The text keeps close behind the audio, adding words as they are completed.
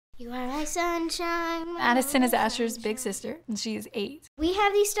You are my sunshine. Addison is Asher's big sister, and she is 8. We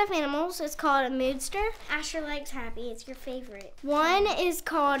have these stuffed animals. It's called a Moodster. Asher likes Happy. It's your favorite. One is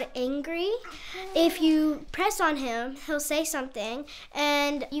called Angry. If you press on him, he'll say something,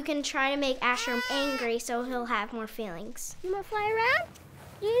 and you can try to make Asher angry so he'll have more feelings. You want to fly around?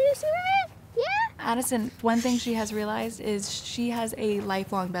 You want to see around? Yeah? Addison, one thing she has realized is she has a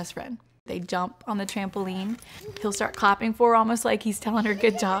lifelong best friend. They jump on the trampoline. He'll start clapping for her almost like he's telling her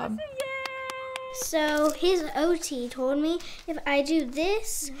good job. So his OT told me if I do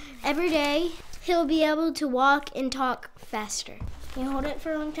this every day, he'll be able to walk and talk faster. Can you hold it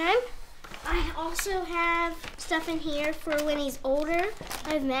for a long time? I also have stuff in here for when he's older.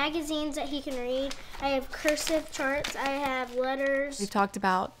 I have magazines that he can read. I have cursive charts. I have letters. We've talked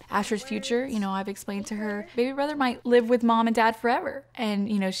about Asher's future. You know, I've explained to her, baby brother might live with mom and dad forever. And,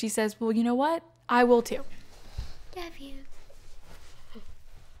 you know, she says, well, you know what? I will too. Love you.